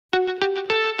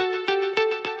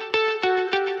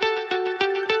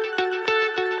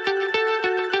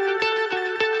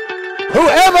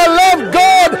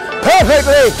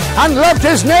perfectly and loved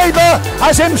his neighbor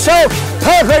as himself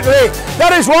perfectly.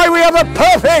 That is why we have a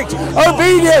perfect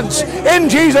obedience in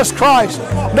Jesus Christ,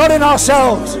 not in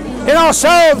ourselves. In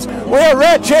ourselves we are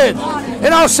wretched.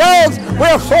 In ourselves we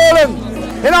are fallen.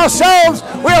 In ourselves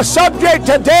we are subject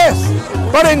to death.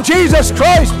 But in Jesus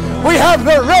Christ we have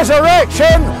the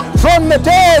resurrection from the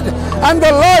dead and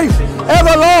the life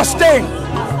everlasting.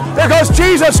 Because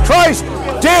Jesus Christ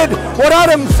did what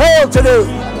Adam failed to do.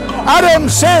 Adam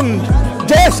sinned,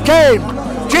 death came.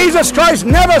 Jesus Christ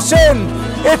never sinned.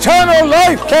 Eternal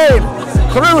life came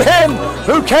through him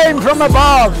who came from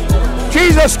above.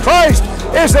 Jesus Christ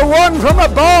is the one from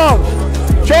above.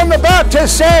 John the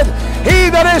Baptist said, he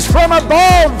that is from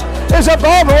above is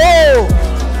above all,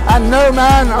 and no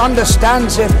man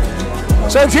understands him.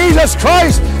 So Jesus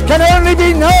Christ can only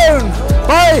be known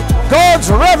by God's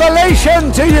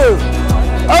revelation to you.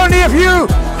 Only if you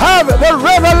have the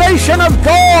revelation of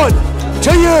God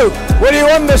to you will you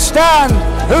understand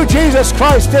who Jesus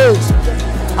Christ is.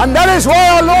 And that is why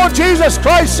our Lord Jesus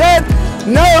Christ said,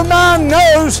 no man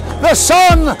knows the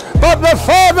Son but the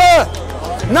Father,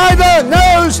 neither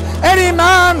knows any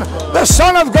man the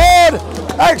Son of God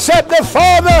except the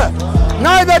Father,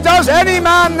 neither does any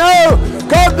man know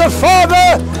God the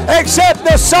Father except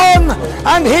the Son,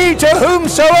 and he to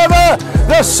whomsoever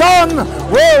the Son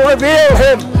will reveal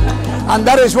him. And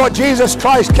that is what Jesus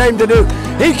Christ came to do.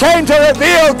 He came to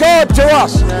reveal God to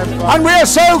us. And we are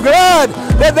so glad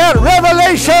that that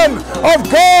revelation of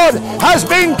God has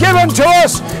been given to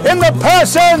us in the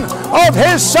person of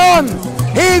his Son.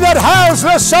 He that has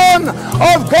the Son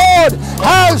of God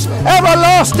has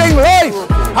everlasting life.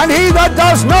 And he that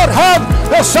does not have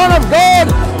the Son of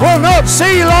God will not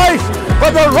see life,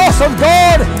 but the wrath of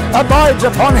God abides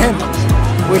upon him.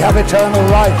 We have eternal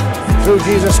life through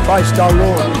Jesus Christ our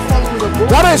Lord.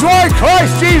 That is why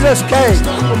Christ Jesus came.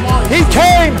 He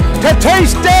came to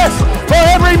taste death for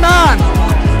every man.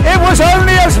 It was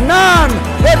only as man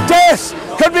that death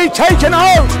could be taken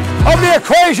out of the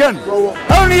equation.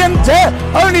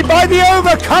 Only by the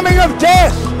overcoming of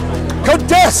death could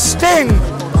death sting,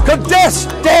 could death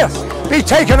be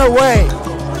taken away.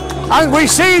 And we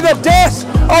see the death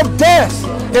of death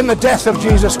in the death of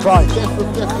Jesus Christ.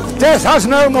 Death has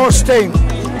no more sting.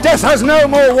 Death has no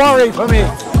more worry for me.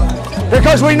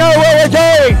 Because we know where we're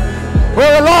going.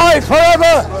 We're alive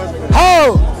forever.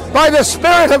 How? By the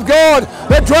Spirit of God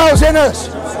that dwells in us.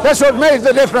 That's what made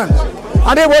the difference.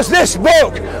 And it was this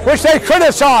book which they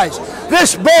criticized.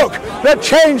 This book that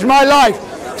changed my life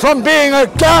from being a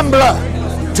gambler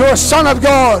to a son of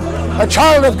God, a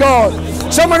child of God.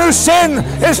 Someone whose sin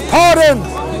is pardoned.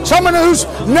 Someone who's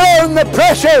known the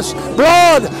precious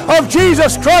blood of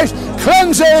Jesus Christ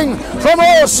cleansing from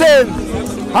all sin.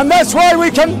 And that's why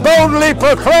we can boldly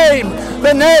proclaim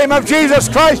the name of Jesus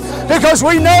Christ, because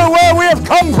we know where we have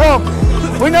come from.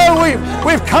 We know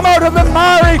we've come out of the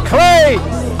miry clay,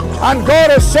 and God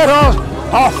has set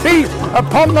our feet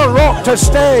upon the rock to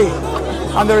stay.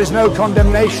 And there is no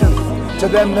condemnation to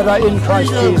them that are in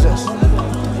Christ Jesus.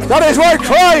 That is why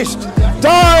Christ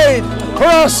died for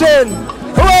our sin.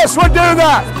 Who else would do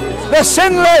that? The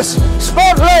sinless,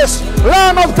 spotless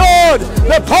Lamb of God,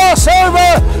 the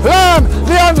Passover Lamb,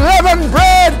 the unleavened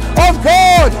bread of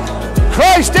God.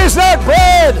 Christ is that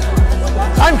bread.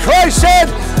 And Christ said,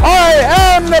 I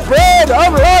am the bread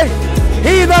of life.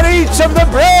 He that eats of the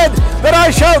bread that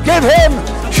I shall give him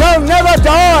shall never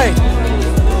die.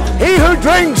 He who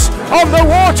drinks of the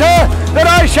water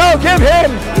that I shall give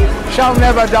him shall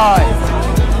never die.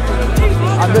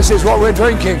 And this is what we're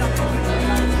drinking.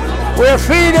 We're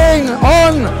feeding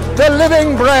on the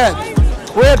living bread.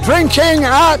 We're drinking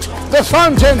at the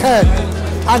fountainhead.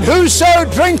 And whoso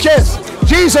drinketh,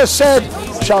 Jesus said,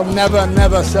 shall never,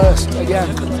 never thirst again.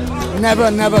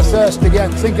 Never, never thirst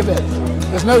again. Think of it.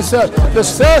 There's no thirst.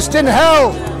 There's thirst in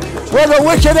hell, where the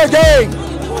wicked are going,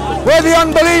 where the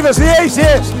unbelievers, the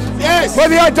atheists, yes, where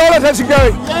the idolaters are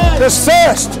going. Yes. There's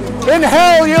thirst. In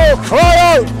hell you'll cry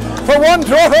out for one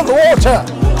drop of water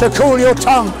to cool your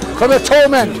tongue from the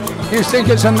torment. You think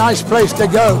it's a nice place to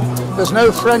go. There's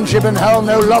no friendship in hell,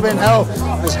 no love in hell.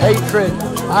 There's hatred,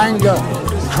 anger,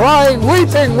 crying,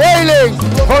 weeping, wailing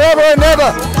forever and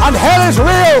ever. And hell is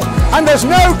real, and there's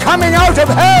no coming out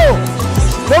of hell.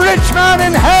 The rich man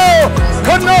in hell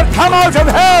could not come out of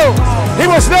hell. He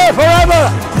was there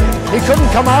forever. He couldn't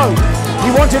come out.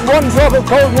 He wanted one drop of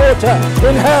cold water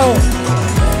in hell.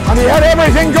 And he had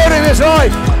everything good in his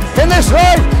life. In this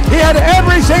life, he had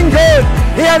everything good.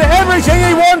 He had everything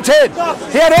he wanted.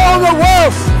 He had all the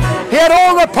wealth. He had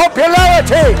all the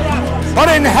popularity. But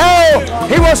in hell,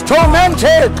 he was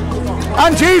tormented.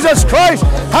 And Jesus Christ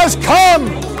has come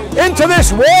into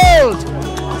this world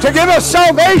to give us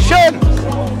salvation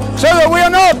so that we are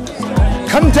not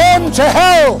condemned to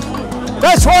hell.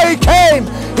 That's why he came.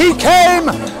 He came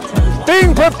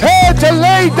being prepared to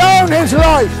lay down his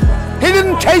life. He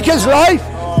didn't take his life.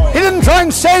 He didn't try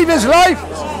and save his life.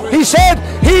 He said,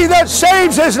 he that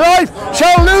saves his life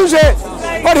shall lose it,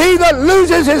 but he that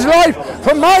loses his life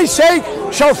for my sake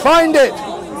shall find it.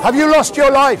 Have you lost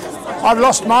your life? I've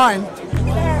lost mine.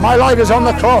 My life is on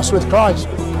the cross with Christ.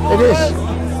 It is.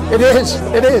 It is.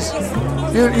 It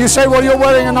is. You say, well, you're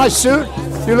wearing a nice suit.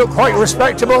 You look quite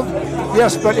respectable.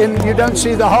 Yes, but you don't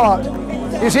see the heart.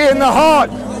 You see, in the heart,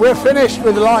 we're finished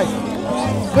with life.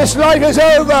 This life is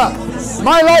over.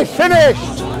 My life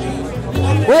finished.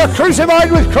 We are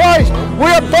crucified with Christ. We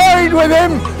are buried with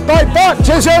him by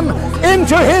baptism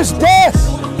into his death,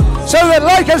 so that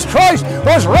like as Christ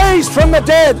was raised from the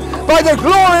dead by the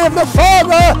glory of the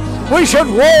Father, we should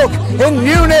walk in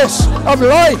newness of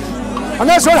life. And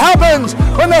that's what happens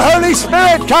when the Holy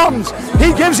Spirit comes.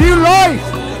 He gives you life,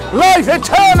 life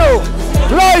eternal,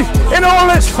 life in all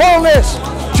its fullness.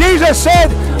 Jesus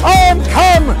said, I am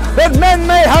come that men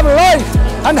may have life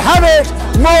and have it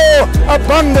more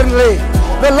abundantly.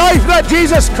 The life that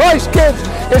Jesus Christ gives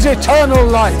is eternal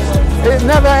life. It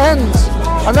never ends.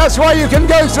 And that's why you can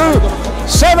go through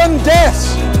 7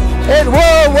 deaths. It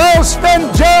were a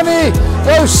well-spent journey.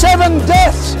 Those 7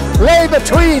 deaths lay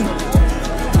between.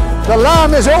 The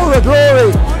Lamb is all the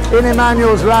glory in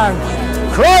Emmanuel's land.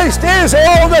 Christ is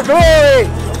all the glory.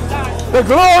 The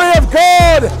glory of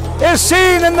God is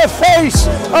seen in the face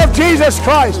of Jesus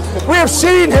Christ. We have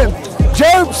seen him.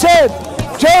 Job said,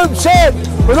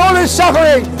 with all his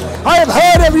suffering, I have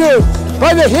heard of you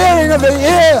by the hearing of the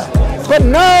ear, but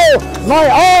now my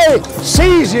eye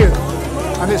sees you.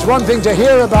 And it's one thing to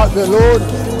hear about the Lord,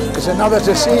 it's another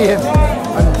to see him.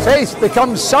 And faith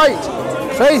becomes sight.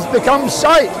 Faith becomes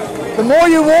sight. The more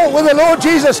you walk with the Lord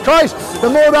Jesus Christ, the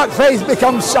more that faith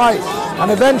becomes sight.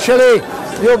 And eventually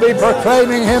you'll be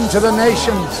proclaiming him to the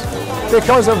nations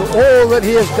because of all that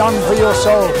he has done for your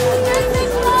soul.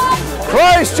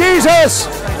 Christ Jesus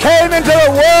came into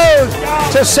the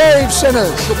world to save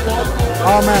sinners.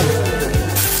 Amen.